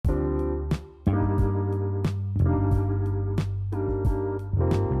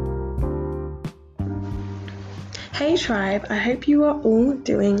Hey tribe, I hope you are all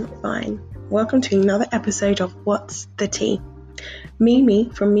doing fine. Welcome to another episode of What's the Tea? Mimi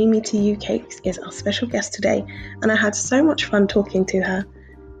from Mimi to You Cakes is our special guest today, and I had so much fun talking to her.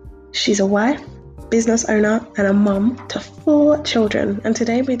 She's a wife, business owner, and a mum to 4 children, and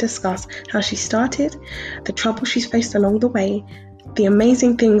today we discuss how she started, the trouble she's faced along the way, the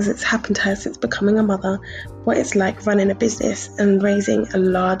amazing things that's happened to her since becoming a mother, what it's like running a business and raising a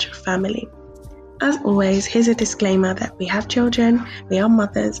large family. As always, here's a disclaimer that we have children, we are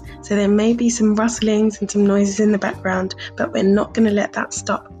mothers, so there may be some rustlings and some noises in the background, but we're not going to let that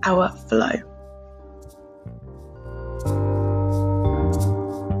stop our flow.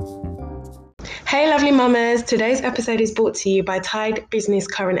 Hey lovely mamas, today's episode is brought to you by Tide Business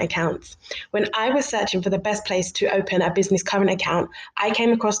Current Accounts. When I was searching for the best place to open a business current account, I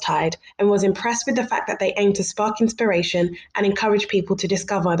came across Tide and was impressed with the fact that they aim to spark inspiration and encourage people to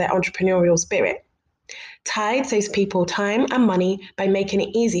discover their entrepreneurial spirit. Tide saves people time and money by making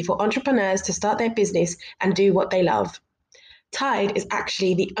it easy for entrepreneurs to start their business and do what they love. Tide is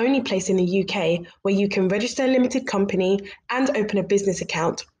actually the only place in the UK where you can register a limited company and open a business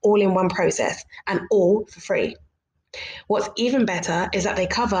account all in one process, and all for free. What's even better is that they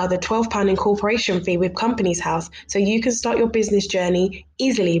cover the £12 incorporation fee with Companies House, so you can start your business journey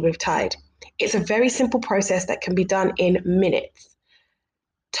easily with Tide. It's a very simple process that can be done in minutes.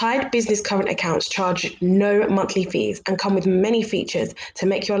 Tide Business Current Accounts charge no monthly fees and come with many features to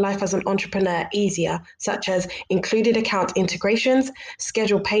make your life as an entrepreneur easier, such as included account integrations,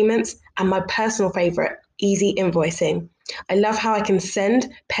 scheduled payments, and my personal favorite, easy invoicing. I love how I can send,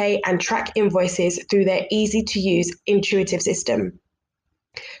 pay, and track invoices through their easy-to-use, intuitive system.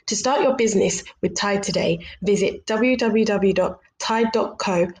 To start your business with Tide today, visit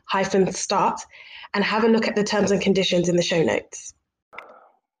www.tide.co-start and have a look at the terms and conditions in the show notes.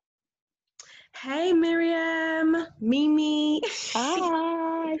 Hey Miriam, Mimi.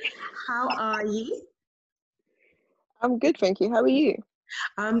 Hi. How are you? I'm good, thank you. How are you?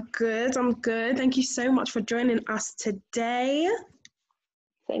 I'm good. Thank you so much for joining us today.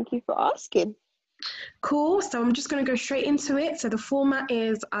 Thank you for asking. Cool. So I'm just going to go straight into it. So the format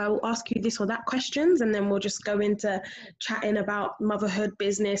is I will ask you this or that questions, and then we'll just go into chatting about motherhood,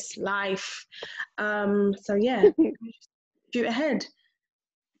 business, life. So yeah, shoot ahead.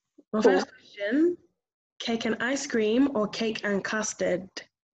 My Cool. first question, cake and ice cream or cake and custard?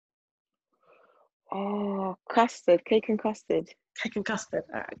 Oh, custard, cake and custard. Cake and custard.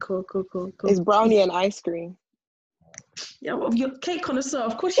 All right, cool. It's brownie and ice cream. Yeah, well, you're a cake connoisseur,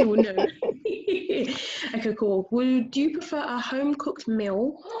 of course you will know. Okay, cool. Do you prefer a home-cooked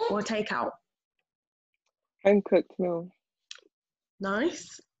meal or takeout? Home cooked meal.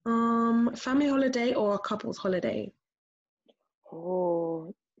 Nice. Family holiday or a couple's holiday?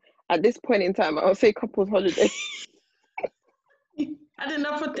 Oh, at this point in time, I would say couple's holiday. Had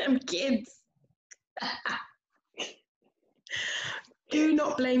enough of them kids. Do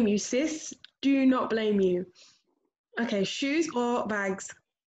not blame you, sis. Do not blame you. Okay, shoes or bags?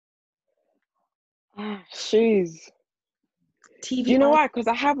 Shoes. TV Do you know on? why? Because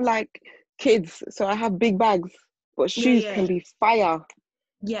I have like kids, so I have big bags, but shoes Yeah. can be fire.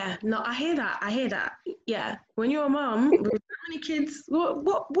 Yeah, no, I hear that. Yeah, when you're a mum with that many kids,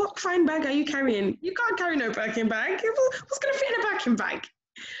 what fine bag are you carrying? You can't carry no Birkin bag. What's going to fit in a Birkin bag?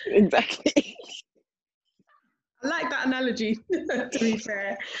 Exactly. I like that analogy, to be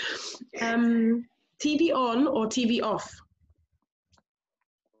fair. TV on or TV off?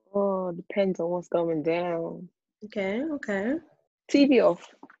 Oh, depends on what's going down. Okay. TV off.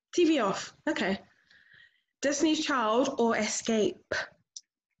 TV off, okay. Destiny's Child or Escape?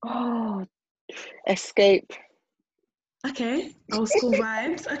 Oh, escape. Okay, old school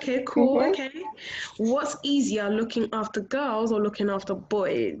vibes. Okay, cool. Mm-hmm. Okay. What's easier, looking after girls or looking after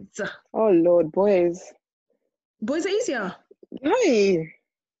boys? Oh Lord, boys. Boys are easier. Hey,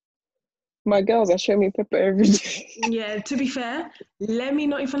 my girls are showing me pepper every day. Yeah, to be fair, let me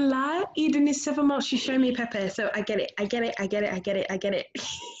not even lie. Eden is 7 months, she's showing me pepper. So I get it.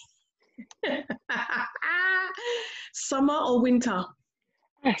 Summer or winter?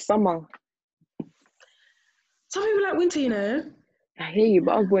 Summer. Some people like winter, you know. I hear you,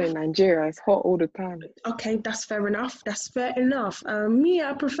 but I was born in Nigeria. It's hot all the time. Okay, that's fair enough. Me,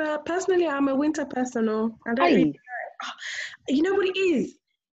 I prefer, personally, I'm a winter person. I don't really, Hey, you know what it is?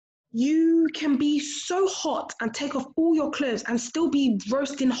 You can be so hot and take off all your clothes and still be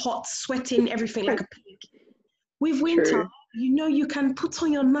roasting hot, sweating, everything like a pig. With winter, true. You know, you can put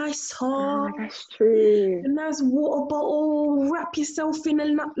on your nice Ah, top, that's true. a nice water bottle, wrap yourself in a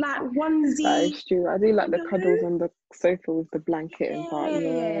like That onesie, is true. I do like you the cuddles know? on the sofa with the blanket and that. Yeah.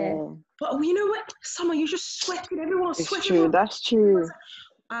 Yeah, But you know what? Summer, you're just sweating. Everyone's it's sweating. true. That's true.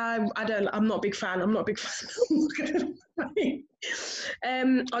 I don't. I'm not a big fan. I'm not a big fan.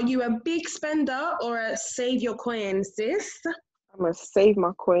 Are you a big spender or a save your coins, sis? I'm gonna save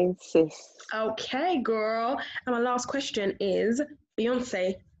my coins, sis. Okay, girl. And my last question is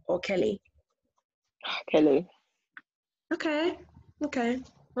Beyonce or Kelly? Kelly. Okay. Okay.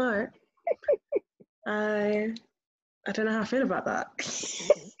 All right. I I don't know how I feel about that.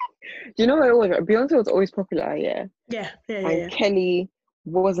 Do you know what it was? Right? Beyonce was always popular, yeah, Yeah. Yeah. Yeah. and Yeah. Kelly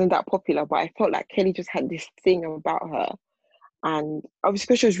wasn't that popular, but I felt like Kelly just had this thing about her, and obviously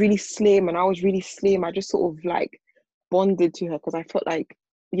because she was really slim and I was really slim, I just sort of like bonded to her because I felt like,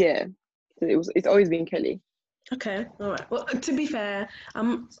 yeah, it's always been Kelly. Okay, all right. Well, to be fair,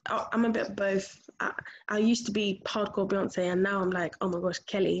 I'm a bit of both. I used to be hardcore Beyonce, and now I'm like, oh my gosh,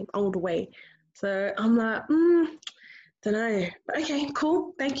 Kelly, all the way. So I'm like, don't know. But okay,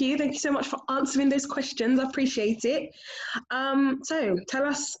 cool. Thank you so much for answering those questions. I appreciate it. So tell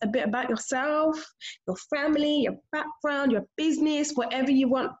us a bit about yourself, your family, your background, your business, whatever you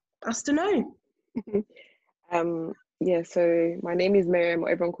want us to know. Yeah, so my name is Miriam, or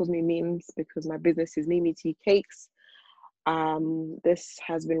everyone calls me Memes because my business is Mimi Tea Cakes. This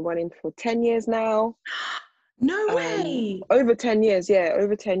has been running for 10 years now. No way. Over 10 years, yeah,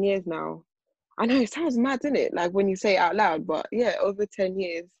 over 10 years now. I know it sounds mad, doesn't it? Like when you say it out loud, but yeah, over 10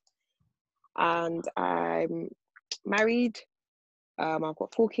 years. And I'm married. I've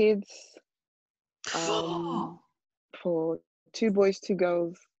got 4 kids, Four. um, for 2 boys, 2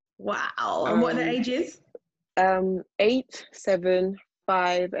 girls. Wow. And what are the And ages? 8, 7,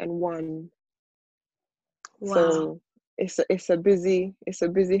 5, and 1. Wow. So it's a busy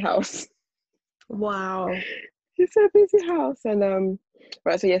house. Wow. It's a busy house. And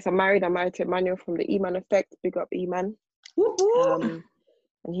right, so yes, I'm married. I'm married to Emmanuel from the E-Man Effect. Big up E-Man. Whoop, whoop. Um,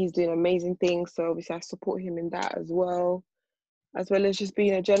 and he's doing amazing things. So obviously I support him in that as well as just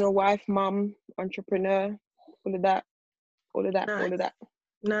being a general wife, mum, entrepreneur, all of that, all of that, all Nice. of that.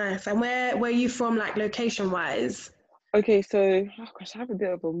 Nice. And where are you from, like location wise? Okay, so oh gosh, I have a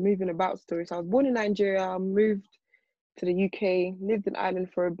bit of a moving about story. So I was born in Nigeria, moved to the UK, lived in Ireland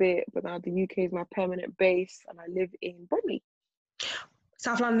for a bit, but now the UK is my permanent base, and I live in Bromley.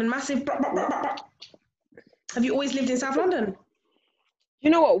 South London, massive. Yeah. Have you always lived in South London?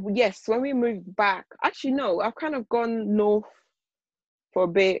 You know what? Yes, when we moved back, actually no, I've kind of gone north for a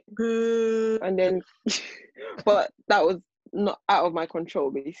bit, Good. and then, but that was not out of my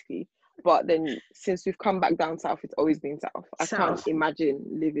control, basically. But then since we've come back down south, it's always been south. I can't South. imagine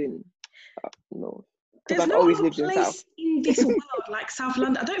living up north because There's I've no always other lived in south. place in this world like South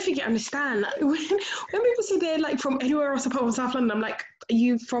London. I don't think you understand. Like, when people say they're like from anywhere else apart from South London, I'm like, are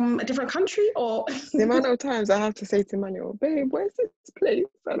you from a different country or? The amount of times I have to say to Manuel, babe, where's this place?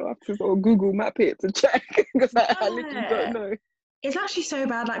 I don't have to sort of Google map it to check because I literally don't Yeah. know. It's actually so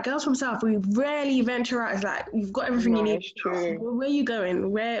bad. Like girls from South, we rarely venture out. It's like you've got everything you No, need. it's true. Where are you going?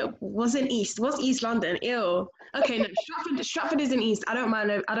 Where wasn't East? What's East London? Ew. Okay, no, Stratford. Stratford isn't East. I don't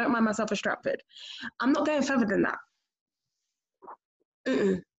mind. I don't mind myself a Stratford. I'm not going further than that.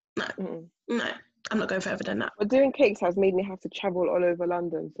 Mm-mm. No, Mm-mm. no, I'm not going further than that. But doing cakes has made me have to travel all over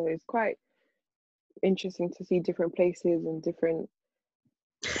London, so it's quite interesting to see different places and different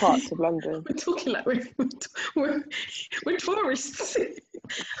parts of London. We're talking like we're, we're tourists.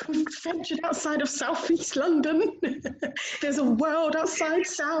 We've ventured outside of southeast London. There's a world outside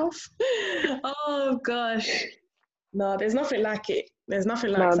South. Oh gosh. No, there's nothing like it. There's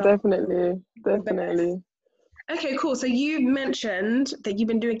nothing like No, South. definitely, The best. definitely. Okay, cool. So you mentioned that you've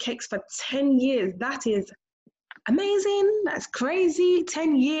been doing cakes for 10 years. That is amazing. That's crazy.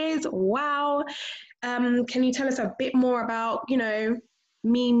 10 years. Wow. Can you tell us a bit more about,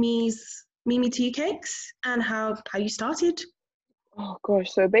 Mimi Tea Cakes and how you started? Oh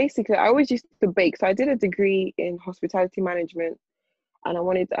gosh, so basically I always used to bake. So I did a degree in hospitality management and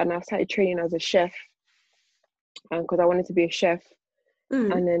I started training as a chef and because I wanted to be a chef.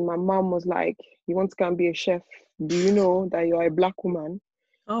 Mm. And then my mom was like, "You want to go and be a chef? Do you know that you're a black woman?"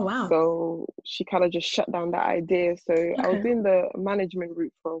 Oh wow. So she kind of just shut down that idea. So I was Okay. doing the management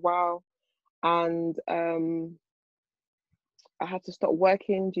route for a while, and I had to stop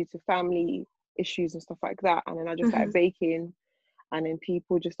working due to family issues and stuff like that. And then I just Hmm. started baking, and then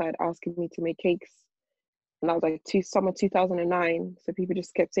people just started asking me to make cakes. And that was like summer 2009. So people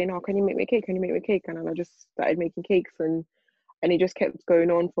just kept saying, "Oh, can you make me a cake? Can you make me a cake?" And then I just started making cakes, and it just kept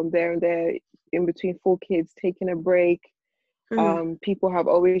going on from there and there. In between 4 kids, taking a break, People have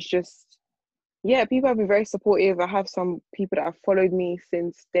always just, yeah, people have been very supportive. I have some people that have followed me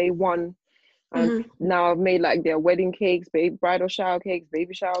since day one, and now I've made like their wedding cakes, bridal shower cakes,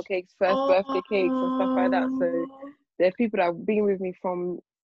 baby shower cakes, first birthday cakes, and stuff like that. So there are people that have been with me from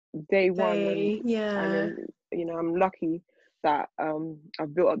day one, and then I'm lucky that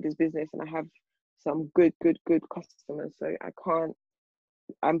I've built up this business and I have some good customers. So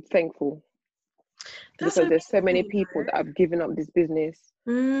I'm thankful. That's Because there's so many amazing, people that have given up this business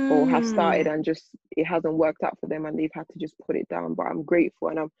or have started and just it hasn't worked out for them and they've had to just put it down. But I'm grateful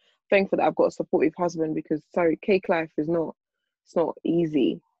and I'm thankful that I've got a supportive husband, because cake life is not, it's not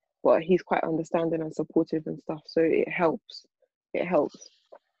easy, but he's quite understanding and supportive and stuff, so it helps.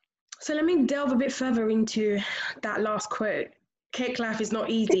 So let me delve a bit further into that last quote. Cake life is not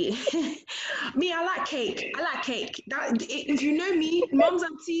easy. Me, I like cake. If you know me, mums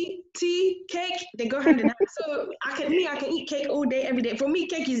and tea, cake, they go hand in hand. So I can eat cake all day, every day. For me,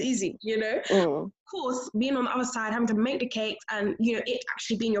 cake is easy, Of course, being on the other side, having to make the cakes and it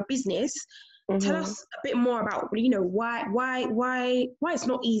actually being your business. Tell us a bit more about why it's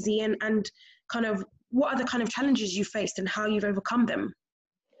not easy and kind of what are the kind of challenges you faced and how you've overcome them.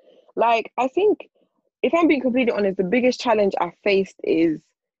 Like, I think, if I'm being completely honest, the biggest challenge I faced is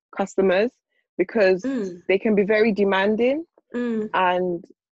customers, because they can be very demanding, and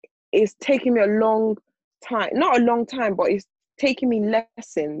it's taking me a long time, not a long time, but it's taking me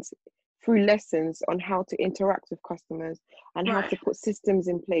lessons on how to interact with customers and how to put systems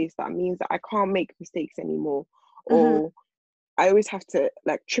in place that means that I can't make mistakes anymore, or I always have to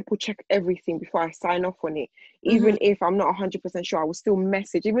like triple check everything before I sign off on it. Even if I'm not 100% sure, I will still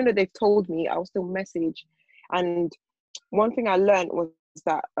message. Even though they've told me, I will still message. And one thing I learned was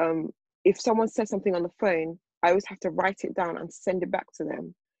that if someone says something on the phone, I always have to write it down and send it back to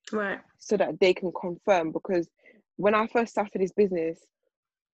them. Right. So that they can confirm. Because when I first started this business,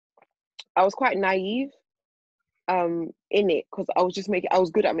 I was quite naive in it, because I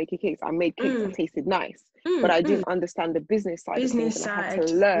was good at making cakes. I made cakes that tasted nice, but I didn't understand the business side of things, and I had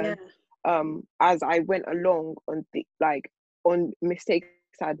to learn as I went along on mistakes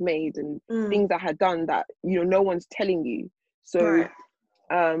I'd made and things I had done that no one's telling you. So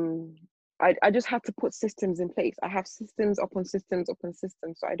I just had to put systems in place. I have systems upon systems upon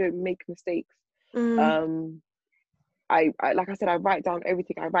systems, so I don't make mistakes. I like I said, I write down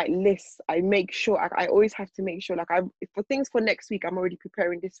everything. I write lists. I make sure I always have to make sure, like, for things for next week, I'm already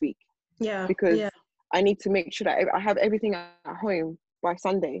preparing this week. Because I need to make sure that I have everything at home by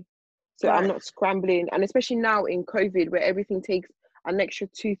Sunday, so I'm not scrambling. And especially now in COVID, where everything takes an extra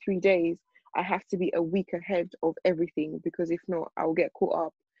 2-3 days, I have to be a week ahead of everything, because if not, I'll get caught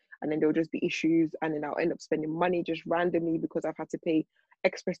up, and then there'll just be issues, and then I'll end up spending money just randomly because I've had to pay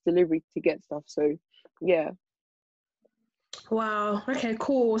express delivery to get stuff. So yeah. Wow. Okay,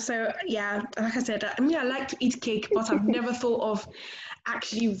 cool. So yeah, like I said, I mean, I like to eat cake, but I've never thought of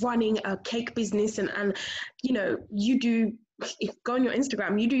actually running a cake business. And you do, if go on your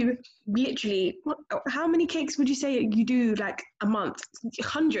Instagram, you do literally, how many cakes would you say you do like a month?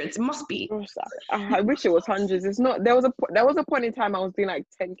 Hundreds, it must be. I wish it was hundreds. It's not. There was a point in time I was doing like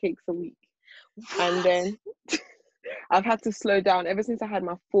 10 cakes a week. What? And then I've had to slow down ever since I had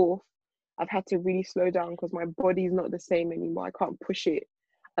my fourth. I've had to really slow down because my body's not the same anymore. I can't push it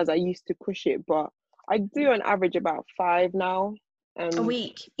as I used to push it, but I do on average about 5 now. A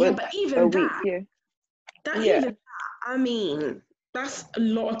week. Yeah, but even that. Yeah. Even that, I mean, that's a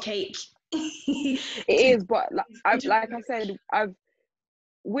lot of cake. It is, but like I said, I've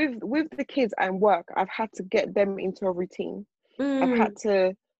with the kids and work, I've had to get them into a routine.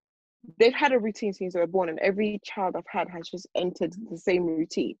 They've had a routine since they were born, and every child I've had has just entered the same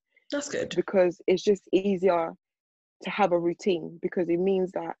routine. That's good. Because it's just easier to have a routine, because it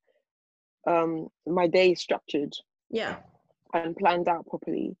means that my day is structured and planned out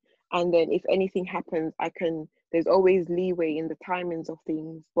properly. And then if anything happens, there's always leeway in the timings of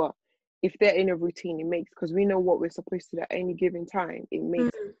things. But if they're in a routine, it makes, because we know what we're supposed to do at any given time, it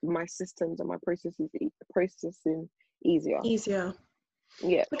makes my systems and my processing easier.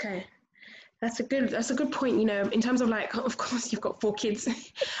 Yeah. Okay. That's a good point, in terms of like, of course you've got 4 kids.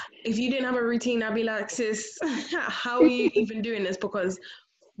 If you didn't have a routine, I'd be like, sis, how are you even doing this? Because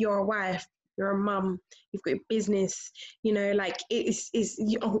you're a wife, you're a mum, you've got a business, like it's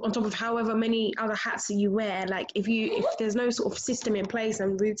on top of however many other hats that you wear. Like if there's no sort of system in place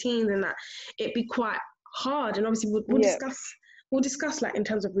and routines and that, it'd be quite hard. And obviously we'll discuss like in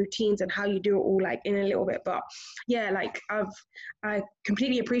terms of routines and how you do it all like in a little bit. But yeah, like I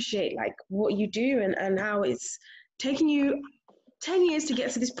completely appreciate like what you do and how it's taken you 10 years to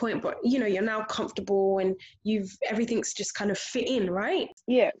get to this point, but you know, you're now comfortable and everything's just kind of fit in, right?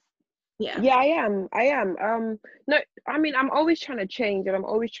 Yeah. Yeah. Yeah, I am. No, I mean, I'm always trying to change, and I'm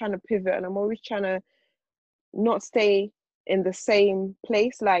always trying to pivot, and I'm always trying to not stay in the same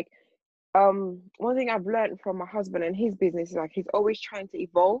place. Like, one thing I've learned from my husband and his business is like he's always trying to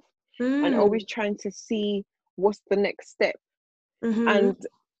evolve and Mm. always trying to see what's the next step. Mm-hmm.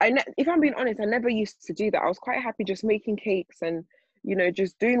 And if I'm being honest, I never used to do that. I was quite happy just making cakes and,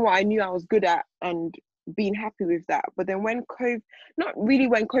 just doing what I knew I was good at and being happy with that. But then when COVID, not really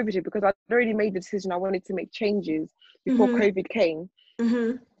when COVID hit, because I'd already made the decision I wanted to make changes before Mm-hmm. COVID came.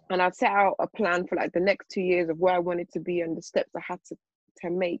 Mm-hmm. And I'd set out a plan for like the next 2 years of where I wanted to be and the steps I had to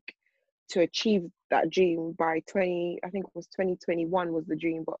make to achieve that dream by 20, I think it was 2021 was the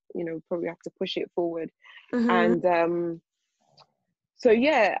dream, but probably have to push it forward. Mm-hmm. And so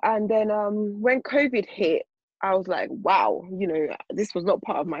yeah, and then when COVID hit, I was like, wow, this was not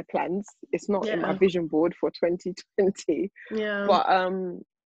part of my plans. It's not in my Yeah. vision board for 2020. Yeah. But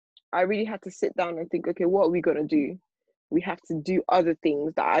I really had to sit down and think, okay, what are we gonna do? We have to do other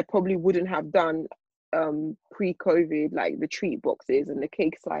things that I probably wouldn't have done pre-COVID, like the treat boxes and the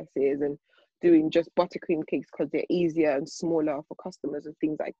cake slices and doing just buttercream cakes because they're easier and smaller for customers and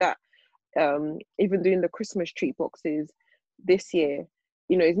things like that. Even doing the Christmas treat boxes this year,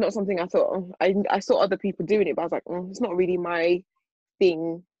 it's not something I thought. I saw other people doing it, but I was like, it's not really my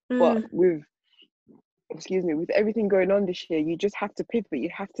thing. But Mm. with everything going on this year, you just have to pivot. You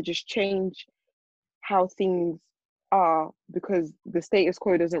have to just change how things are because the status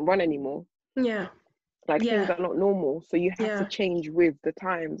quo doesn't run anymore. Yeah. Like things Yeah. are not normal, so you have to Yeah. change with the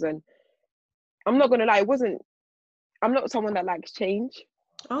times. And I'm not gonna lie, I'm not someone that likes change.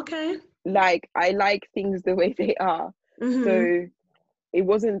 Okay. Like I like things the way they are. Mm-hmm. So it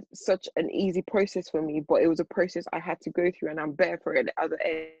wasn't such an easy process for me, but it was a process I had to go through, and I'm better for it at the other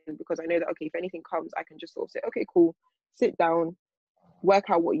end because I know that okay, if anything comes, I can just sort of say, okay, cool, sit down, work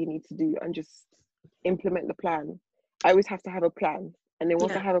out what you need to do, and just implement the plan. I always have to have a plan, and then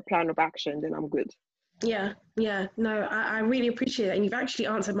once I Yeah. have a plan of action, then I'm good. Yeah, yeah, no, I really appreciate that. And you've actually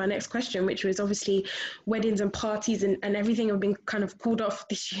answered my next question, which was obviously weddings and parties and everything have been kind of called off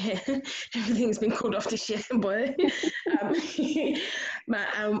this year. Everything's been called off this year, but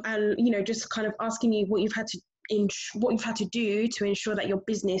um, and just kind of asking you what you've had to what you've had to do to ensure that your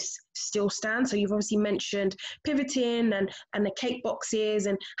business still stands. So you've obviously mentioned pivoting and the cake boxes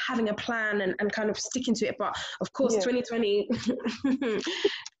and having a plan and kind of sticking to it. But of course, Yeah. 2020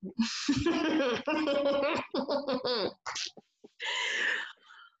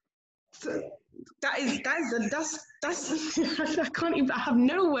 so that's I can't even I have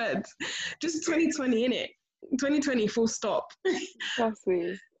no words. Just 2020 in it. 2020 full stop. Trust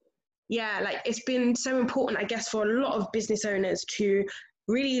me. Yeah, like it's been so important, I guess, for a lot of business owners to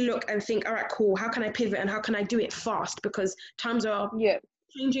really look and think, all right, cool, how can I pivot and how can I do it fast? Because times are Yeah.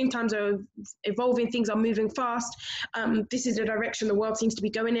 changing, times are evolving, things are moving fast. This is the direction the world seems to be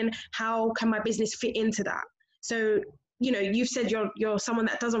going in. How can my business fit into that? So, you've said you're someone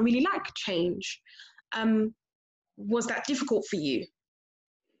that doesn't really like change. Was that difficult for you?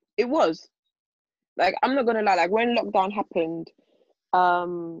 It was. Like I'm not gonna lie, like when lockdown happened,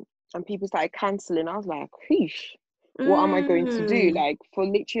 and people started canceling, I was like, "Sheesh, what am I going to do?" Mm, Like for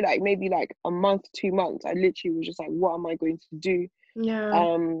literally like maybe like a month, 2 months, I literally was just like, "What am I going to do?" yeah.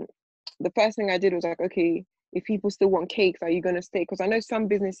 Um, the first thing I did was like, okay, if people still want cakes, are you gonna stay? Because I know some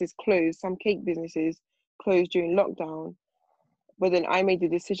businesses closed, some cake businesses closed during lockdown. But then I made the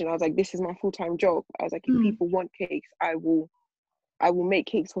decision. I was like, this is my full-time job. I was like, if Mm, people want cakes, I will make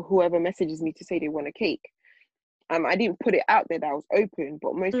cakes for whoever messages me to say they want a cake. I didn't put it out there that I was open,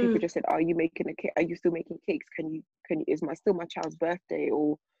 but most people mm, just said, "Are you making a cake? Are you still making cakes? Can you? Is my still my child's birthday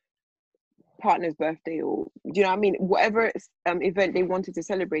or partner's birthday or do you know what I mean? Whatever event they wanted to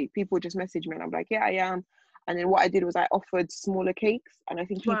celebrate, people just message me, and I'm like, yeah, I am. And then what I did was I offered smaller cakes, and I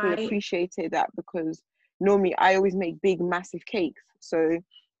think people right. appreciated that because normally I always make big, massive cakes. So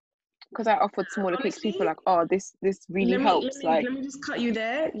because I offered smaller cakes, people are Honestly, like, oh, this really let me let helps. me Like, let me just cut you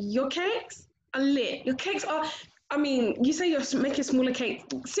there. Your cakes are lit. Your cakes are. I mean, you say you're making smaller cakes,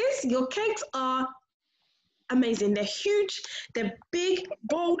 sis. Your cakes are amazing. They're huge. They're big,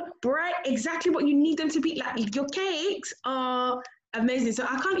 bold, bright. Exactly what you need them to be. Like your cakes are amazing. So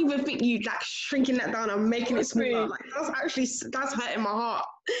I can't even think you like shrinking that down and making it trust smaller. me. Like that's hurting my heart.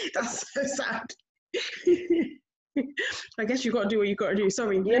 That's so sad. I guess you got to do what you got to do.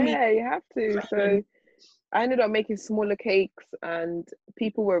 Sorry, let me Yeah, you have to. cut you in. I ended up making smaller cakes, and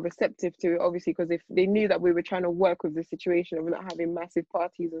people were receptive to it, obviously, because if they knew that we were trying to work with the situation of not having massive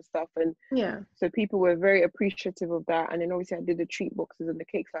parties and stuff. And Yeah. so people were very appreciative of that. And then obviously I did the treat boxes and the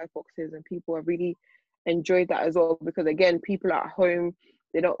cake size boxes, and people have really enjoyed that as well, because again, people at home,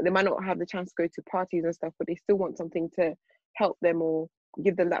 they might not have the chance to go to parties and stuff, but they still want something to help them or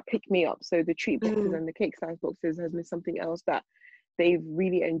give them that pick me up. So the treat boxes and the cake size boxes has been something else that they've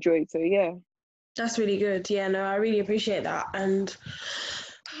really enjoyed. So yeah. That's really good. Yeah, no, I really appreciate that. And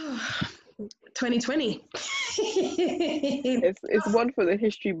 2020. It's one for the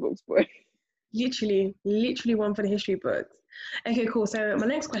history books, boy. Literally one for the history books. Okay, cool. So my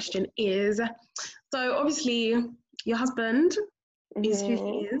next question is, so obviously your husband is who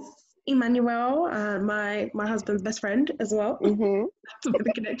he is, Emmanuel, my husband's best friend as well. That's what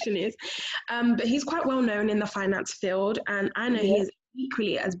the connection is. But he's quite well known in the finance field, and I know he is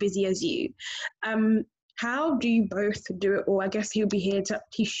equally as busy as you. How do you both do it all? I guess he should be here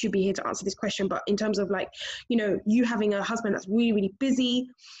to answer this question, but in terms of like, you know, you having a husband that's really, really busy,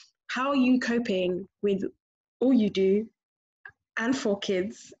 how are you coping with all you do and 4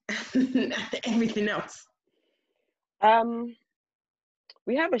 kids and everything else?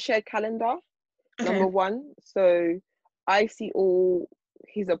 We have a shared calendar, Okay. number one. So I see all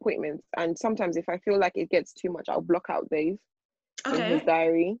his appointments, and sometimes if I feel like it gets too much, I'll block out days in his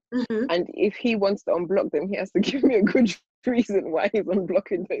diary. And if he wants to unblock them, he has to give me a good reason why he's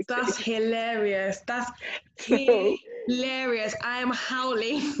unblocking those That's days. hilarious. That's hilarious. I am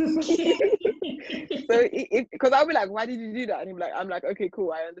howling. So because I'll be like, why did you do that? And I'm like, okay,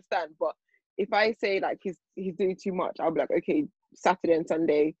 cool, I understand. But if I say like he's doing too much, I'll be like, okay, Saturday and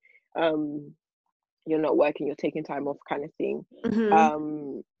Sunday, you're not working, you're taking time off, kind of thing.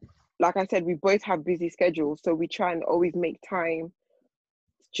 Like I said, we both have busy schedules, so we try and always make time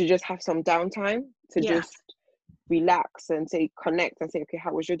to just have some downtime to just relax and say, connect and say, okay,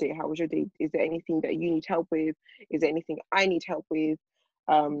 how was your day? How was your day? Is there anything that you need help with? Is there anything I need help with?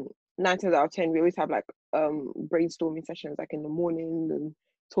 9 times out of 10, we always have like brainstorming sessions like in the morning and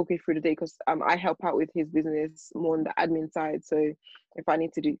talking through the day, because I help out with his business more on the admin side. So if I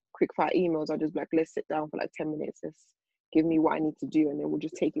need to do quick fire emails, I'll just be like, let's sit down for like 10 minutes. Let's give me what I need to do, and then we'll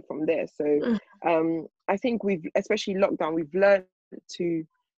just take it from there. So I think especially lockdown, we've learned to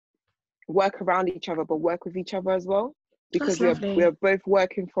work around each other, but work with each other as well, because we're both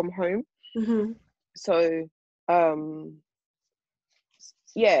working from home. So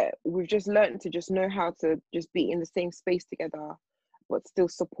yeah, we've just learned to just know how to just be in the same space together, but still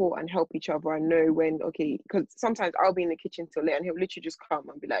support and help each other, and know when, okay, because sometimes I'll be in the kitchen till late and he'll literally just come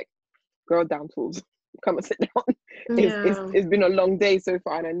and be like, girl, down tools, come and sit down. It's been a long day so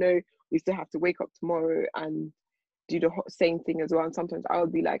far, and I know we still have to wake up tomorrow and do the same thing as well. And sometimes I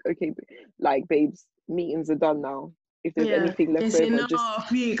would be like, okay, like, babes, meetings are done now. If there's anything left over,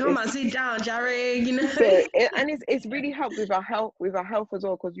 just come and sit down, Jared. You know. So and it's really helped with our health as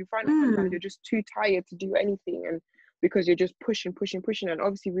well, because you find that sometimes you're just too tired to do anything, and because you're just pushing, and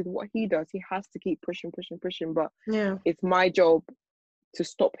obviously with what he does, he has to keep pushing. But it's my job to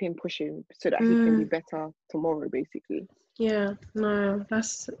stop him pushing so that he can be better tomorrow, basically. Yeah, no,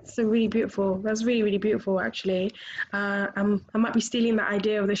 that's really beautiful. That's really, really beautiful, actually. I might be stealing that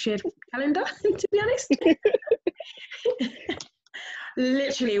idea of the shared calendar, to be honest.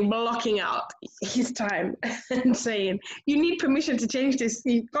 Literally blocking out his time and saying, you need permission to change this.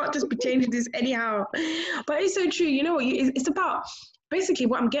 You can't just be changing this anyhow. But it's so true. You know what? It's about, basically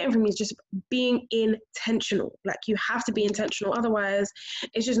what I'm getting from you is just being intentional. Like, you have to be intentional. Otherwise,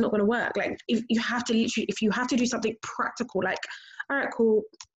 it's just not going to work. Like, if you have to do something practical, like, all right, cool,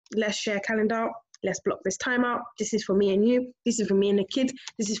 let's share a calendar. Let's block this time out. This is for me and you. This is for me and the kids.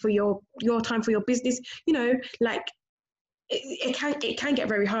 This is for your time for your business. You know, like, it can get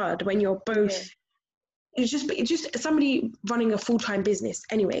very hard when you're both. It's just somebody running a full-time business.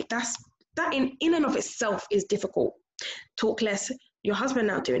 Anyway, that in and of itself is difficult. Talk less. Your husband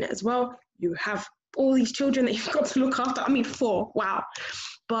now doing it as well. You have all these children that you've got to look after. I mean, 4. Wow.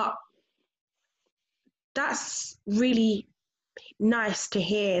 But that's really nice to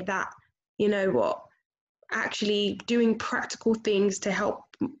hear that, you know what, actually doing practical things to help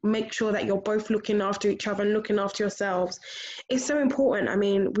make sure that you're both looking after each other and looking after yourselves is so important. I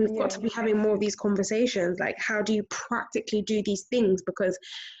mean, we've got to be having more of these conversations, like, how do you practically do these things? Because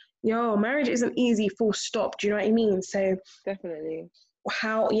marriage isn't easy, full stop. Do you know what I mean? So definitely,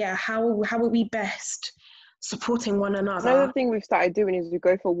 how are we best supporting one another? Another thing we've started doing is we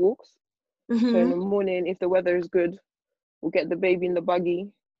go for walks. So in the morning, if the weather is good, we'll get the baby in the buggy.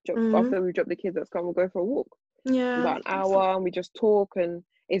 After we drop the kids, we'll go for a walk. About an hour, and we just talk, and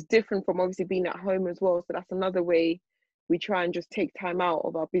it's different from obviously being at home as well. So that's another way we try and just take time out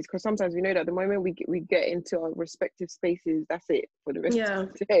of our business, because sometimes we know that the moment we get into our respective spaces, that's it for the rest Yeah.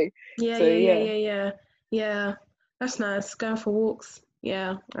 of the day. Yeah, So yeah, yeah, yeah, yeah, yeah. Yeah. That's nice. Going for walks.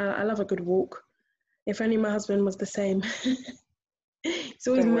 Yeah. I love a good walk. If only my husband was the same. He's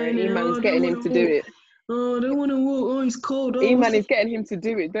always don't worry, moaning, Eman oh, is I don't getting him want to to do walk. it. Oh, I don't want to walk. Oh, it's cold. Oh, what's Eman the... is getting him to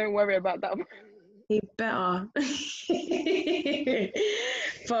do it. Don't worry about that. He better.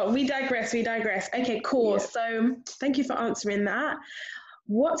 But we digress, we digress. Okay, cool. Yeah. So thank you for answering that.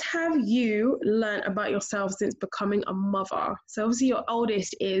 What have you learned about yourself since becoming a mother? So obviously your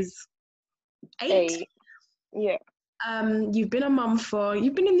oldest is 8. Yeah. You've been a mum for,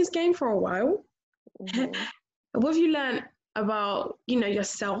 you've been in this game for a while. Mm-hmm. What have you learned about,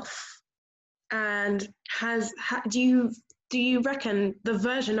 yourself? And do you reckon the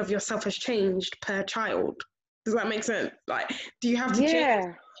version of yourself has changed per child? Does that make sense? Like, do you have to change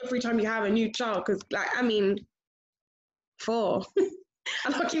Yeah. every time you have a new child? Because, like, I mean, 4.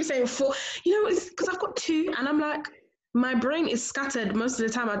 And I keep saying 4. It's because I've got 2, and I'm like, my brain is scattered most of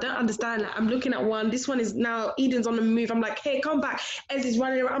the time. I don't understand. Like, I'm looking at one. This one is now Eden's on the move. I'm like, hey, come back. Ez is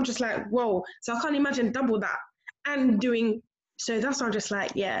running around. I'm just like, whoa. So I can't imagine double that and doing. So that's why I'm just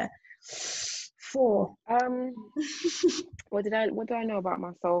like, yeah, 4. What do I know about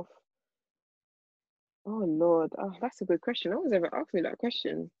myself? Oh Lord, that's a good question. No one's ever asked me that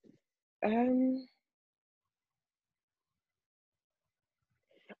question.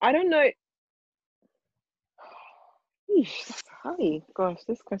 I don't know. Eesh, that's high. Gosh,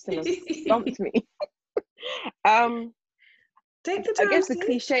 this question has stumped me. Take the I time, guess the sis.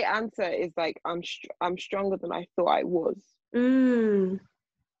 cliche answer is like I'm stronger than I thought I was. Mm.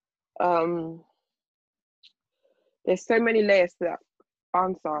 Um, there's so many layers to that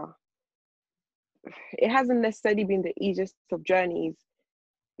answer. It hasn't necessarily been the easiest of journeys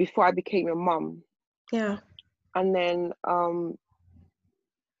before I became a mum, Yeah. and then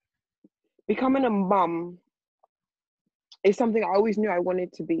becoming a mum is something I always knew I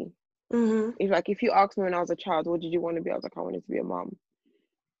wanted to be. Mm-hmm. It's like if you asked me when I was a child, what did you want to be? I was like, I wanted to be a mum.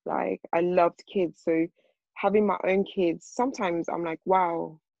 Like I loved kids, so having my own kids, sometimes I'm like,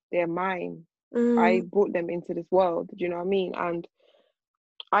 wow, they're mine. I Mm. brought them into this world. Do you know what I mean? And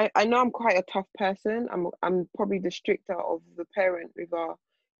I know I'm quite a tough person. I'm probably the stricter of the parent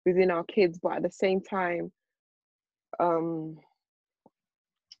within our kids, but at the same time, um,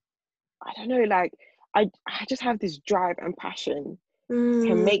 I don't know, like I just have this drive and passion to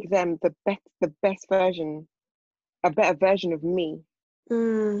Mm. make them the best version, a better version of me.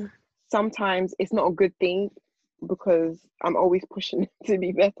 Mm. Sometimes it's not a good thing because I'm always pushing to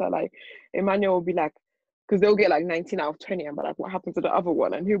be better. Like Emmanuel will be like, because they'll get like 19 out of 20. I'm like, what happened to the other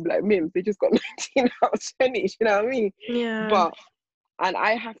one? And he'll be like, Mims, they just got 19 out of 20. You know what I mean? Yeah. But and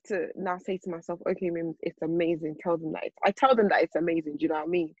I have to now say to myself, okay, Mims, it's amazing. Tell them that I tell them that it's amazing. Do you know what I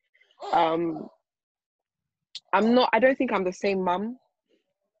mean? Um, I don't think I'm the same mum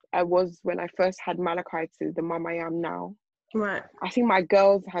I was when I first had Malachi to the mum I am now. Right. I think my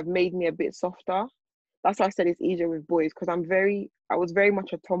girls have made me a bit softer. That's why I said it's easier with boys, because I was very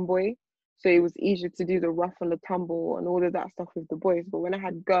much a tomboy. So it was easier to do the rough and the tumble and all of that stuff with the boys. But when I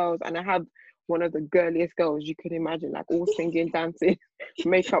had girls, and I had one of the girliest girls you could imagine, like all singing, dancing,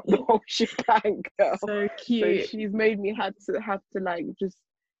 make up the whole shebang, girl. So So cute. she's made me have to like just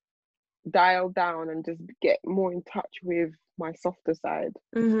dial down and just get more in touch with my softer side.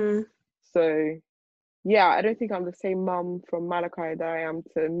 Mm-hmm. So yeah, I don't think I'm the same mum from Malachi that I am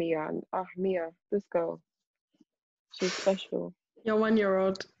to Mia. And Mia, this girl, she's special. Your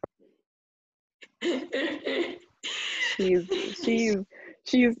 1-year-old. She's she's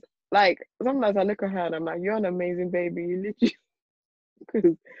she's like, sometimes I look at her and I'm like, you're an amazing baby. You literally,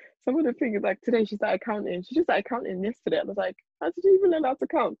 because some of the things, like today she started counting. She just started counting yesterday. I was like, how did you even learn how to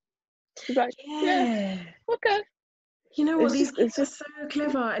count? She's like, yeah, Yeah. okay. You know what? These It's kids are just so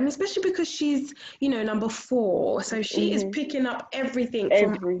clever. And especially because she's, number 4. So she is picking up everything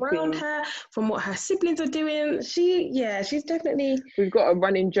from around everything. her, from what her siblings are doing. She's definitely. We've got a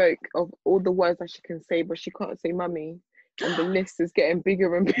running joke of all the words that she can say, but she can't say mummy. And the list is getting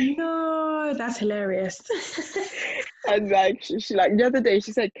bigger and bigger. No, that's hilarious. And like she like the other day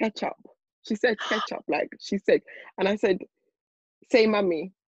she said ketchup. She said ketchup, like she said, and I said, say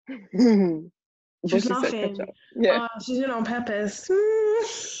mummy. But She's she said laughing. ketchup. Yeah. Oh, she's doing it on purpose.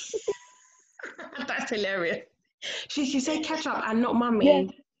 That's hilarious. She said ketchup and not Yeah. mummy.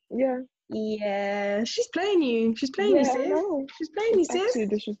 Yeah. Yeah, she's playing you. She's playing you, Yeah, I sis. know. She's playing you, It's sis. actually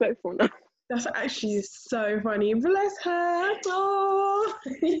disrespectful now. That's actually so funny. Bless her. Oh.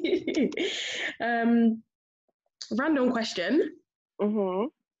 Random question.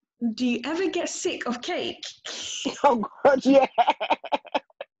 Do you ever get sick of cake? Oh God, yeah.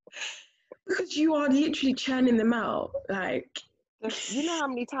 Because you are literally churning them out. Like, You know how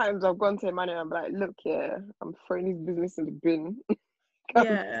many times I've gone to a man and I'm like, look, yeah, I'm throwing his business in the bin. I'm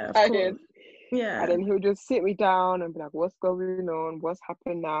yeah, of tired. course. Yeah. And then he'll just sit me down and be like, what's going on? What's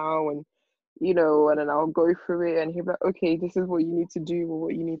happened now? And, you know, and then I'll go through it and he'll be like, okay, this is what you need to do or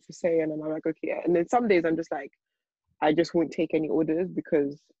what you need to say. And then I'm like, okay. Yeah. And then some days I'm just like, I just won't take any orders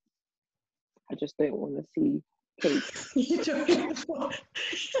because I just don't want to see cake. You don't want...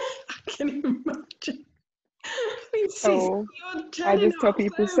 I can imagine. I mean, sis, So you're I churning just tell out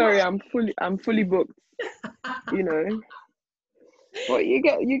people, so sorry, much. I'm fully booked, you know. But you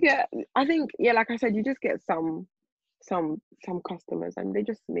get, I think, yeah, like I said, you just get some customers and they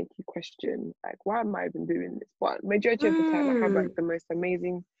just make you question, like, why am I even doing this? But majority of the time I have like Mm. the most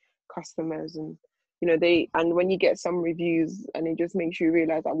amazing customers, and you know, and when you get some reviews and it just makes you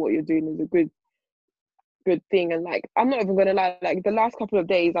realize that what you're doing is a good thing. And like, I'm not even gonna lie, like the last couple of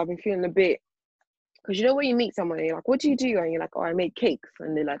days I've been feeling a bit, because you know when you meet someone and you're like, what do you do? And you're like, oh, I make cakes.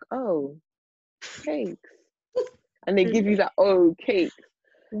 And they're like, oh, cakes. And they give you that, oh, cakes.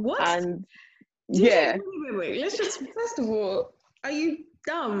 What? And Do you say, yeah. wait. Let's just, first of all, are you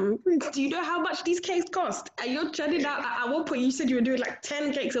dumb? Do you know how much these cakes cost? And you're churning out, at one point you said you were doing like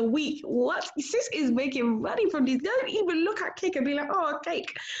 10 cakes a week. What? Sis is making money from these. Don't even look at cake and be like, oh,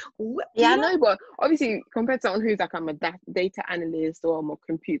 cake. What? Yeah, I know, but obviously compared to someone who's like, I'm a data analyst or I'm a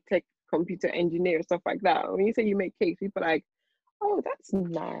computer engineer and stuff like that. When you say you make cakes, people are like, oh, that's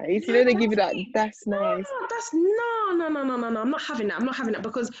nice. You No, know, they give you that's that, it. that's No, nice. that's no. I'm not having that. I'm not having that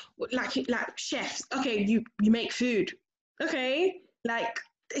because like chefs, okay, you make food. Okay? Like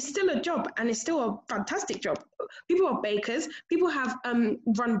it's still a job and it's still a fantastic job. People are bakers, people have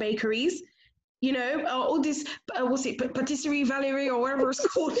run bakeries, you know, all this what's it, patisserie Valerie or whatever it's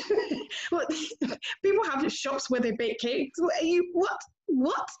called. What people have shops where they bake cakes. What are you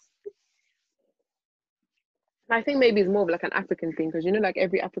what? I think maybe it's more of like an African thing because you know, like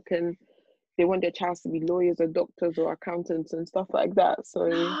every African, they want their child to be lawyers or doctors or accountants and stuff like that. So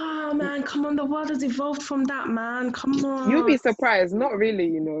Ah, man, come on, the world has evolved from that, man. Come you'll on. be surprised. Not really,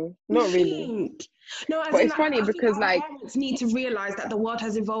 you know, You not really. think? No, as But in, it's like, funny I think because our like, parents need to realize that the world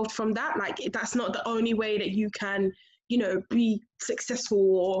has evolved from that. Like, that's not the only way that you can, you know, be successful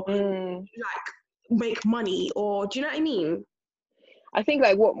or mm, like make money or do you know what I mean? I think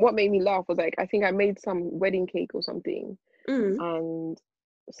like what made me laugh was like I think I made some wedding cake or something, Mm. and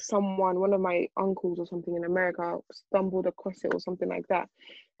one of my uncles or something in America stumbled across it or something like that,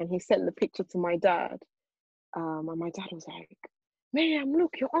 and he sent the picture to my dad. And my dad was like, Miriam,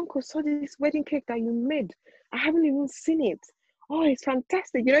 look, your uncle saw this wedding cake that you made. I haven't even seen it. Oh, it's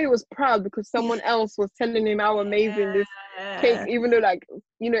fantastic. You know, he was proud because someone else was telling him how amazing this cake, Yeah. even though like,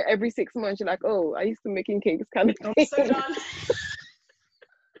 you know, every 6 months you're like, oh, I used to making cakes kind of I'm so thing. done.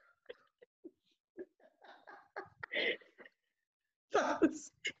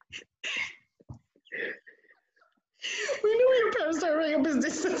 We knew your parents started running a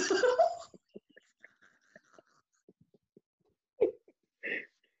business.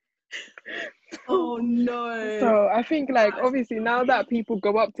 Oh no. So I think like That is obviously now that people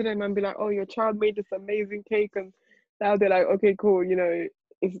go up to them and be like, oh, your child made this amazing cake, and now they're like, okay, cool, you know,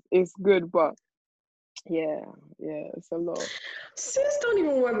 it's good, but yeah, it's a lot. Sis, don't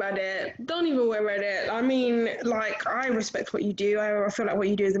even worry about it. Don't even worry about it. I mean, like, I respect what you do. I feel like what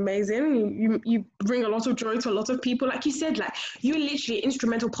you do is amazing. You bring a lot of joy to a lot of people. Like you said, like you're literally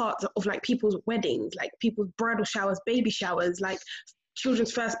instrumental parts of like people's weddings, like people's bridal showers, baby showers, like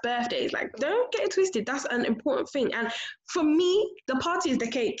children's first birthdays. Like, don't get it twisted. That's an important thing. And for me, the party is the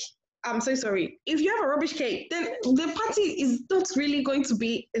cake. I'm so sorry. If you have a rubbish cake, then the party is not really going to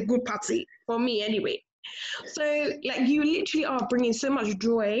be a good party for me anyway. So, like, you literally are bringing so much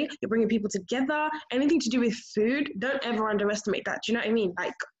joy. You're bringing people together. Anything to do with food, don't ever underestimate that. Do you know what I mean?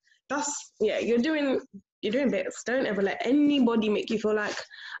 Like, that's yeah. You're doing bits. Don't ever let anybody make you feel like,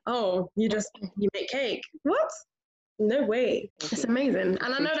 oh, you make cake. What? No way. Thank It's you. amazing. And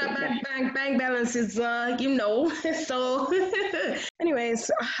I know that Appreciate that. bang balance is so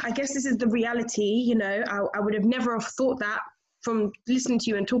anyways, I guess this is the reality, I would have never have thought that from listening to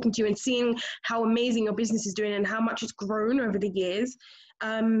you and talking to you and seeing how amazing your business is doing and how much it's grown over the years.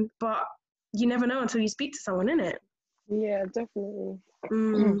 But you never know until you speak to someone, innit? Yeah, definitely.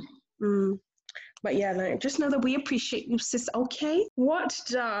 Mm, mm. But yeah, no, just know that we appreciate you, sis. Okay. What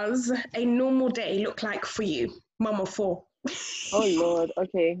does a normal day look like for you, mum of four? Oh Lord.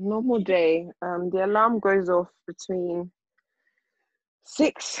 Okay, normal day. The alarm goes off between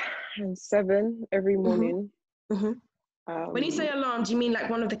 6 and 7 every Mhm, morning. mhm, When you say alarm, do you mean like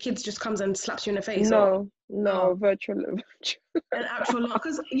one of the kids just comes and slaps you in the face, or no, virtual. an actual alarm?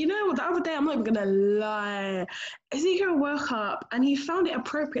 Because you know, the other day, I'm not even gonna lie, Ezekiel woke up and he found it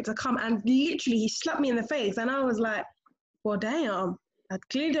appropriate to come and literally he slapped me in the face, and I was like, well, damn, I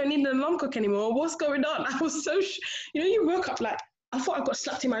clearly don't need an alarm clock anymore. What's going on? I was so, you know, you woke up like, I thought I got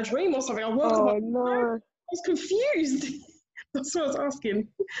slapped in my dream or something. I woke up, Oh I no. was confused. That's what I was asking.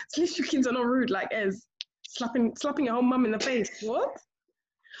 At least your kids are not rude like Ez. Slapping your whole mum in the face. What?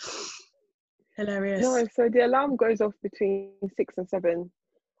 Hilarious. No, so the alarm goes off between 6 and 7.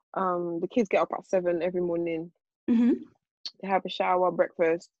 The kids get up at 7 every morning. Mm-hmm. They have a shower,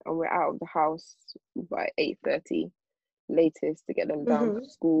 breakfast, and we're out of the house by 8:30 latest to get them down Mm-hmm. to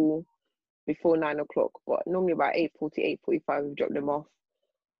school before 9 o'clock. But normally about 8:40, 8:45, we drop them off.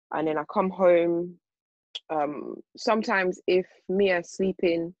 And then I come home. Sometimes if Mia's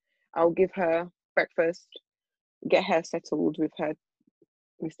sleeping, I'll give her breakfast, get her settled with her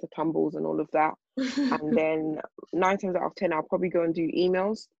Mr. Tumbles and all of that. And then 9 times out of 10, I'll probably go and do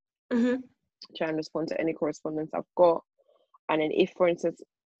emails, Mm-hmm. try and respond to any correspondence I've got. And then if, for instance,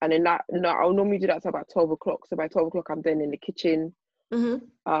 and then that, no, I'll normally do that till about 12 o'clock. So by 12 o'clock, I'm then in the kitchen,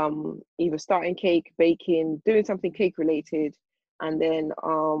 either starting cake, baking, doing something cake related. And then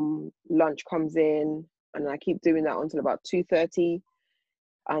lunch comes in, and I keep doing that until about 2:30.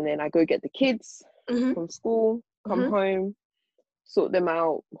 And then I go get the kids Mm-hmm. from school, come Mm-hmm. home, sort them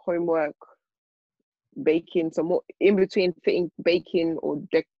out, homework, baking, some more in between fitting baking or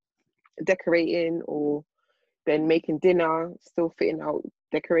decorating, or then making dinner, still fitting out,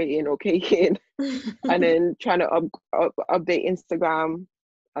 decorating or caking, and then trying to update Instagram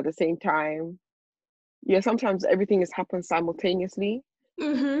at the same time. Yeah, sometimes everything has happened simultaneously,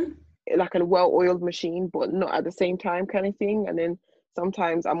 Mm-hmm. like a well-oiled machine, but not at the same time kind of thing. And then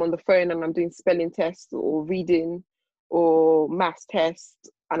sometimes I'm on the phone and I'm doing spelling tests or reading or maths tests,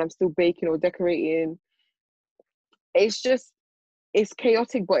 and I'm still baking or decorating. It's just, it's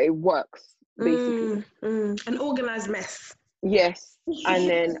chaotic, but it works basically. An organized mess. Yes. And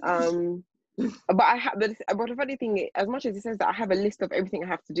then but I have, but the funny thing, as much as it says that, I have a list of everything I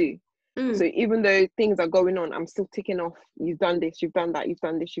have to do. So even though things are going on, I'm still ticking off, you've done this, you've done that, you've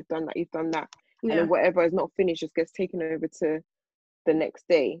done this, you've done that, you've done that. And Yeah. then whatever is not finished just gets taken over to the next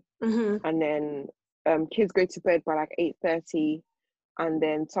day. Mm-hmm. And then kids go to bed by like 8:30. And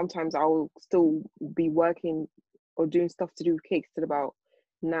then sometimes I'll still be working or doing stuff to do with cakes till about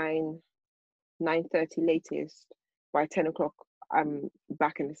 9:30 latest. By 10 o'clock, I'm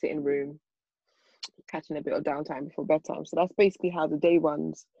back in the sitting room, catching a bit of downtime before bedtime. So that's basically how the day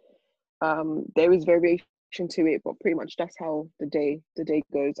runs. There is variation to it, but pretty much that's how the day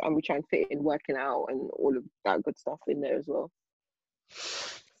goes. And we try and fit in working out and all of that good stuff in there as well.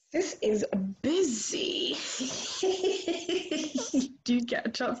 This is busy. Do you get a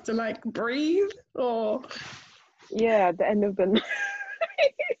chance to like breathe, or Yeah, at the end of the night,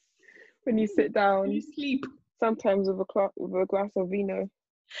 when you sit down, you sleep? sometimes with a glass of vino.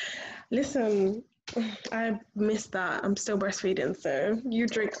 Listen, I missed that. I'm still breastfeeding, so you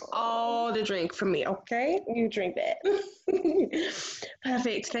drink all the drink from me, okay? You drink that.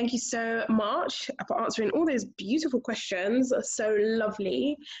 Perfect. Thank you so much for answering all those beautiful questions. So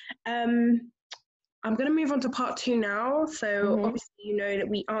lovely. I'm going to move on to part 2 now. So obviously, you know that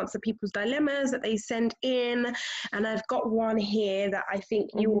we answer people's dilemmas that they send in, and I've got one here that I think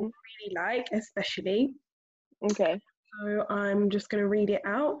you will really like, especially. Okay. So I'm just going to read it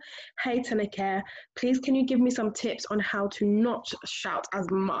out. Hey, Tanaka, please can you give me some tips on how to not shout as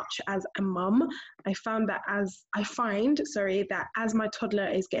much as a mum? I find that as my toddler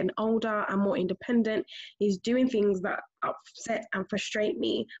is getting older and more independent, he's doing things that upset and frustrate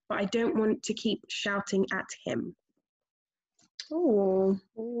me, but I don't want to keep shouting at him. Oh.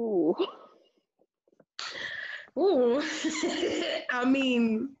 Ooh. Ooh. I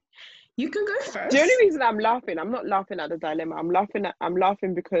mean, you can go first. The only reason I'm laughing, I'm not laughing at the dilemma. I'm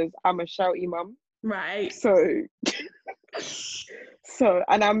laughing because I'm a shouty mum. Right. So,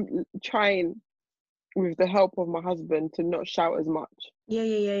 and I'm trying with the help of my husband to not shout as much.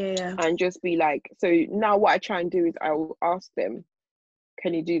 Yeah. And just be like, so now what I try and do is I will ask them,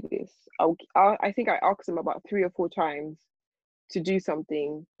 can you do this? I think I asked them about 3 or 4 times to do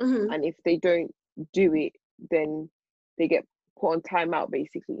something. And if they don't do it, then they get put on timeout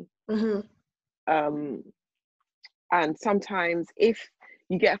basically. And sometimes if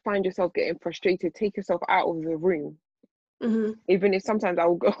you find yourself getting frustrated, take yourself out of the room. Even if sometimes I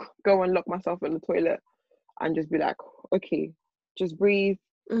will go and lock myself in the toilet and just be like, okay, just breathe,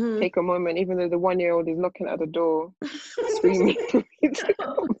 take a moment, even though the 1-year-old is knocking at the door, screaming for me to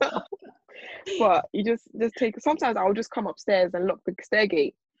come out. But you just take. Sometimes I'll just come upstairs and lock the stair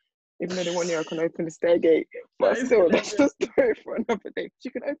gate, even though the 1 year can open the stair gate. But still, that's the story for another day. She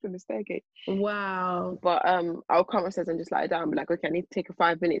can open the stair gate. Wow. But I'll come upstairs and just lie down and be like, okay, I need to take a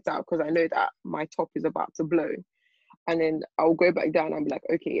 5 minutes out because I know that my top is about to blow. And then I'll go back down and be like,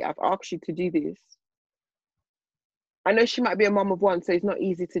 okay, I've asked you to do this. I know she might be a mum of one, so it's not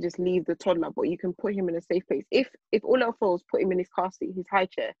easy to just leave the toddler, but you can put him in a safe place. If all else fails, put him in his car seat, his high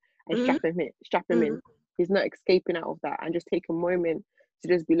chair, and strap him in. He's not escaping out of that. And just take a moment to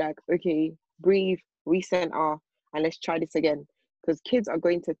just be like, okay, breathe, recenter, and let's try this again. Because kids are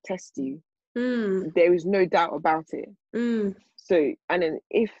going to test you. There is no doubt about it. So, and then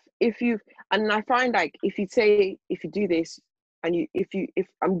if I find like if you do this, and if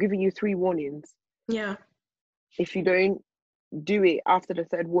I'm giving you 3 warnings, if you don't do it after the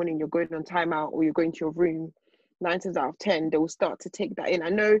 3rd warning, you're going on timeout or you're going to your room, 9 times out of 10 they will start to take that in. I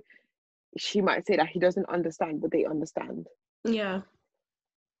know she might say that he doesn't understand, but they understand. Do you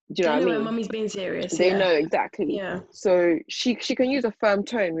know what I mean? When Mummy's being serious. They know exactly. Yeah. So she can use a firm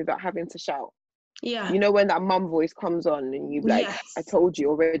tone without having to shout. Yeah. You know when that mum voice comes on and you like, I told you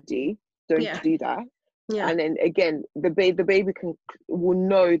already, don't do that. Yeah. And then again, the baby will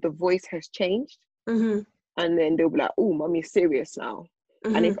know the voice has changed. And then they'll be like, oh, Mummy's serious now.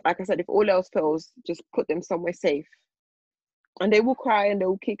 And if, like I said, if all else fails, just put them somewhere safe. And they will cry and they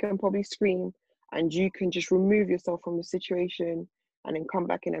will kick and probably scream. And you can just remove yourself from the situation and then come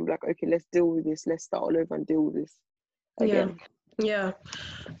back in and be like, okay, let's deal with this. Let's start all over and deal with this again. Yeah.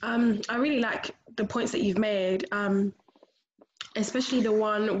 I really like the points that you've made, especially the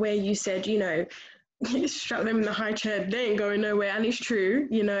one where you said, strap them in the high chair, they ain't going nowhere. And it's true,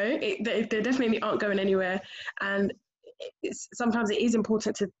 they definitely aren't going anywhere. And sometimes it is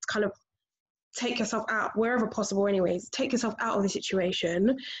important to kind of take yourself out wherever possible anyways, take yourself out of the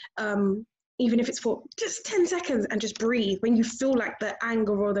situation, even if it's for just 10 seconds, and just breathe. When you feel like the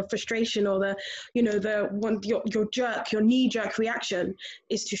anger or the frustration or the, your knee-jerk reaction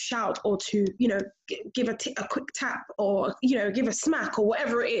is to shout or to, give a quick tap or, give a smack or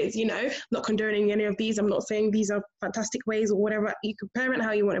whatever it is, not condoning any of these. I'm not saying these are fantastic ways or whatever. You can parent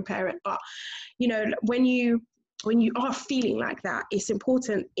how you want to parent. But, when you are feeling like that, it's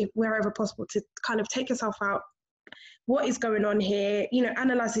important, if wherever possible, to kind of take yourself out. What is going on here?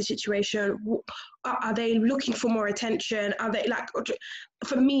 Analyze the situation. Are they looking for more attention? Are they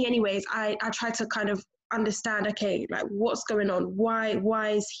for me anyways, I try to kind of understand, okay, like what's going on? Why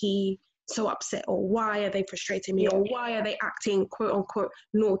is he so upset? Or why are they frustrating me? Or why are they acting quote unquote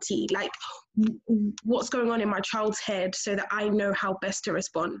naughty? Like what's going on in my child's head so that I know how best to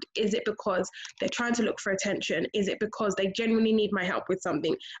respond? Is it because they're trying to look for attention? Is it because they genuinely need my help with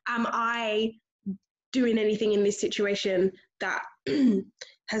something? Am I doing anything in this situation that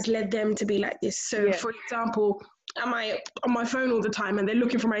has led them to be like this? So for example, am I on my phone all the time and they're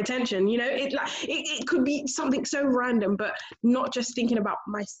looking for my attention? It could be something so random, but not just thinking about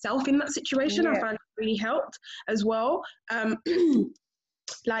myself in that situation. I found it really helped as well.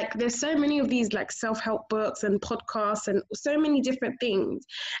 Like there's so many of these like self-help books and podcasts and so many different things,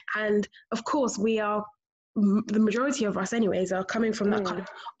 and of course the majority of us anyways are coming from that kind of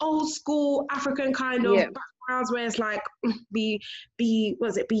old school African kind of backgrounds where it's like be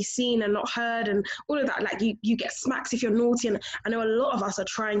seen and not heard and all of that. Like you get smacks if you're naughty, and I know a lot of us are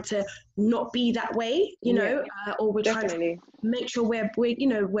trying to not be that way, or we're trying to make sure we're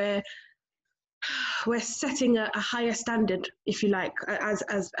setting a higher standard, if you like, as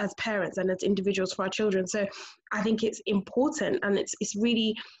parents and as individuals for our children. So I think it's important, and it's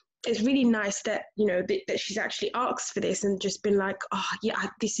really nice that that she's actually asked for this and just been like,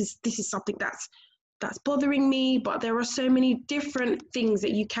 this is something that's bothering me. But there are so many different things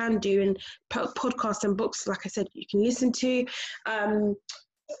that you can do, and podcasts and books, like I said, you can listen to,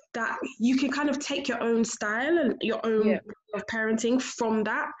 that you can kind of take your own style and your own way of parenting from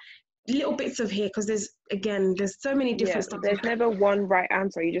that, little bits of here, because there's so many different stuff. There's never one right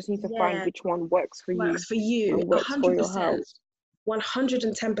answer. You just need to find which one works for you and works 100%. For your house.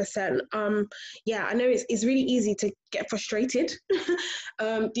 110%. I know it's really easy to get frustrated.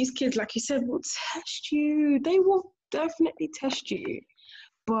 These kids, like you said, will test you. They will definitely test you.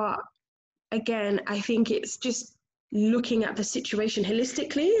 But again, I think it's just looking at the situation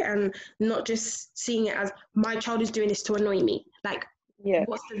holistically and not just seeing it as my child is doing this to annoy me. Like,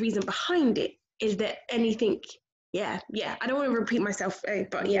 what's the reason behind it? Is there anything? I don't want to repeat myself,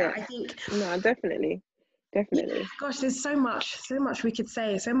 but I think no, definitely. Gosh, there's so much we could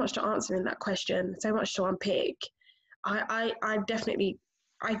say, so much to answer in that question, so much to unpick. I definitely,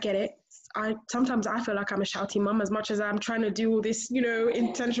 I get it. sometimes I feel like I'm a shouty mum as much as I'm trying to do all this,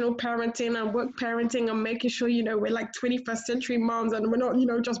 intentional parenting and work parenting and making sure, we're like 21st century moms and we're not,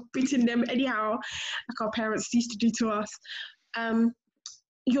 just beating them anyhow like our parents used to do to us.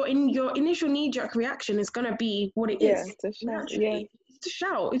 Your initial knee-jerk reaction is going to be what it is. To shout, naturally. To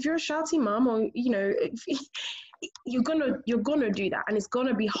shout. If you're a shouty mum, or you're gonna do that, and it's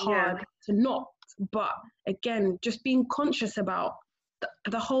gonna be hard to not. But again, just being conscious about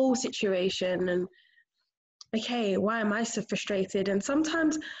the whole situation, and okay, why am I so frustrated? And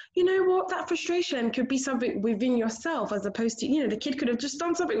sometimes, you know what, that frustration could be something within yourself, as opposed to, the kid could have just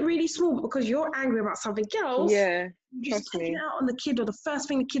done something really small, but because you're angry about something else, just taking it out on the kid, or the first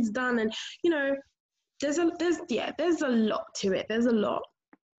thing the kid's done. And there's a lot to it. There's a lot.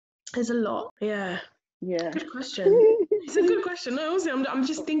 Yeah. Good question. It's a good question. No, honestly, I'm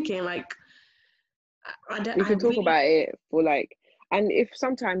just thinking, like, we can talk about it for like, and if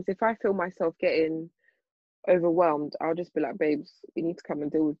I feel myself getting overwhelmed, I'll just be like, babes, you need to come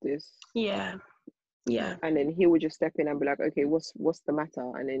and deal with this. Yeah. And then he would just step in and be like, okay, what's the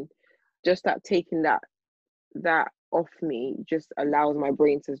matter? And then just that taking that off me just allows my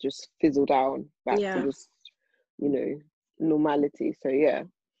brain to just fizzle down back to just normality. So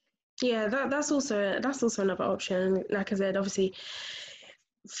that's also another option. Like I said, obviously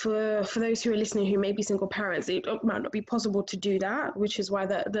for those who are listening who may be single parents, it might not be possible to do that, which is why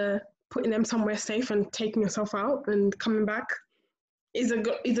the putting them somewhere safe and taking yourself out and coming back is a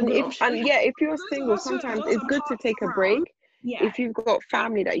good option. And if you're single, sometimes it's good to take a break. If you've got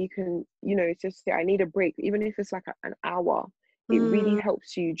family that you can, it's just I need a break, even if it's like an hour. It really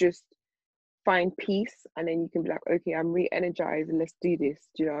helps you just find peace, and then you can be like, okay, I'm re-energized and let's do this.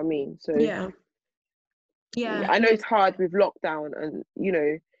 Do you know what I mean? So I know it's hard with lockdown, and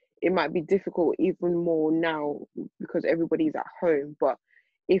it might be difficult even more now because everybody's at home. But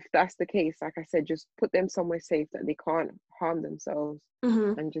if that's the case, like I said, just put them somewhere safe that they can't harm themselves,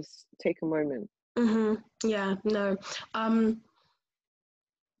 and just take a moment. Yeah, no.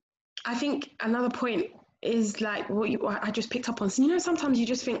 I think another point is like what I just picked up on. So, sometimes you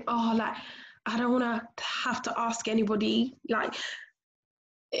just think, oh, like, I don't want to have to ask anybody. Like,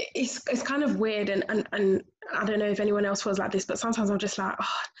 it's kind of weird, and I don't know if anyone else feels like this, but sometimes I'm just like,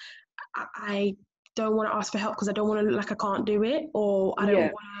 oh, I don't want to ask for help because I don't want to look like I can't do it, or I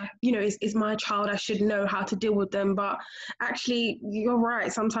don't want to, it's my child, I should know how to deal with them. But actually, you're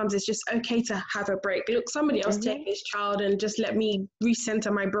right. Sometimes it's just okay to have a break. Look, somebody else take this child and just let me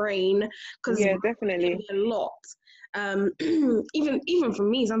recenter my brain, because definitely a lot. Even for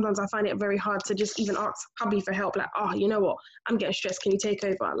me, sometimes I find it very hard to just even ask hubby for help. Like, oh, you know what, I'm getting stressed, can you take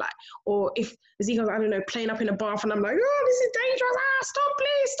over? Like, or if Ezekiel's, I don't know, playing up in a bath and I'm like, oh, this is dangerous, stop,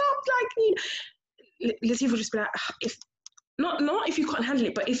 please stop. Like, Latif will just be like, if not if you can't handle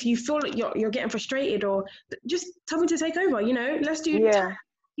it, but if you feel like you're getting frustrated, or just tell me to take over. Let's do.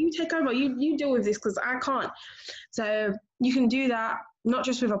 You take over. You deal with this because I can't. So you can do that not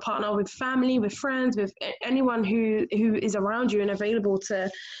just with a partner, with family, with friends, with anyone who is around you and available to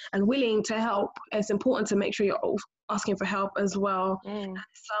and willing to help. It's important to make sure you're asking for help as well.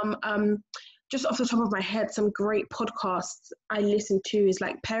 Some just off the top of my head, some great podcasts I listen to is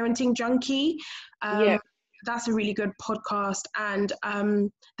like Parenting Junkie. That's a really good podcast. And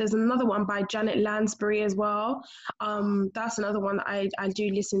there's another one by Janet Lansbury as well. That's another one that I do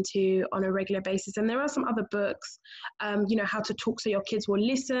listen to on a regular basis. And there are some other books, How to Talk So Your Kids Will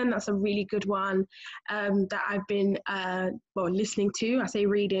Listen. That's a really good one that I've been listening to. I say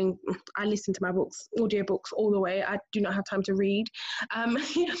reading. I listen to my books, audiobooks all the way. I do not have time to read.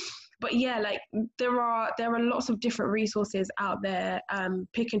 But yeah, like there are lots of different resources out there.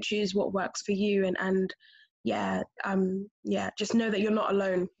 Pick and choose what works for you, and just know that you're not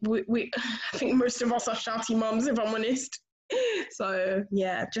alone. We I think most of us are shouty mums, if I'm honest. So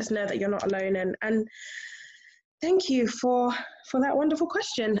yeah, just know that you're not alone, and thank you for that wonderful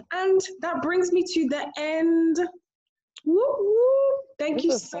question. And that brings me to the end. Woo, woo. Thank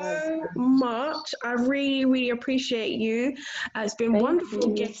you so much. I really, really appreciate you. It's been wonderful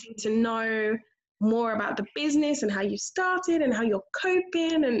getting to know more about the business and how you started and how you're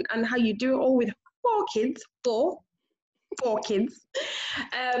coping and how you do it all with four kids.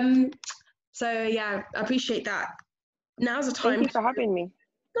 So yeah, I appreciate that. Now's the time. Thank you for having me.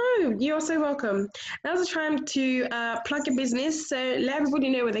 No, you're so welcome. Now's the time to plug your business. So let everybody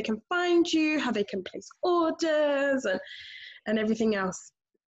know where they can find you, how they can place orders, and everything else.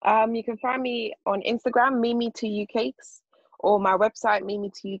 You can find me on Instagram, Mimi2ucakes, or my website,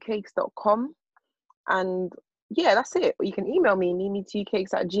 mimi2ucakes.com. And yeah, that's it. You can email me,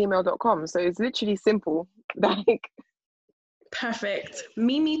 mimi2ucakes@gmail.com. So it's literally simple. Like, Perfect.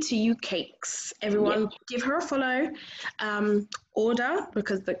 Mimi to you cakes. Everyone, give her a follow. Order,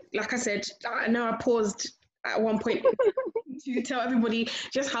 because like I said, I know I paused at one point to tell everybody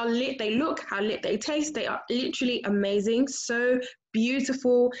just how lit they look, how lit they taste. They are literally amazing. So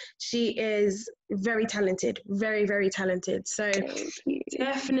beautiful. She is very talented, very, very talented. So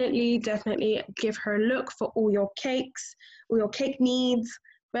definitely give her a look for all your cakes, all your cake needs,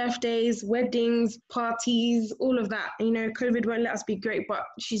 birthdays, weddings, parties, all of that. You know, COVID won't let us be great, but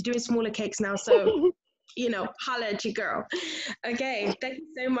she's doing smaller cakes now. So, you know, holla at your girl. Okay, thank you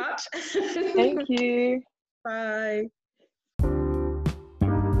so much. Thank you. Bye.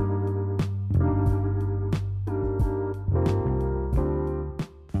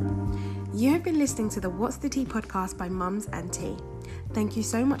 You have been listening to the What's the Tea podcast by Mums and Tea. Thank you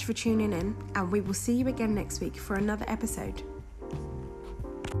so much for tuning in, and we will see you again next week for another episode.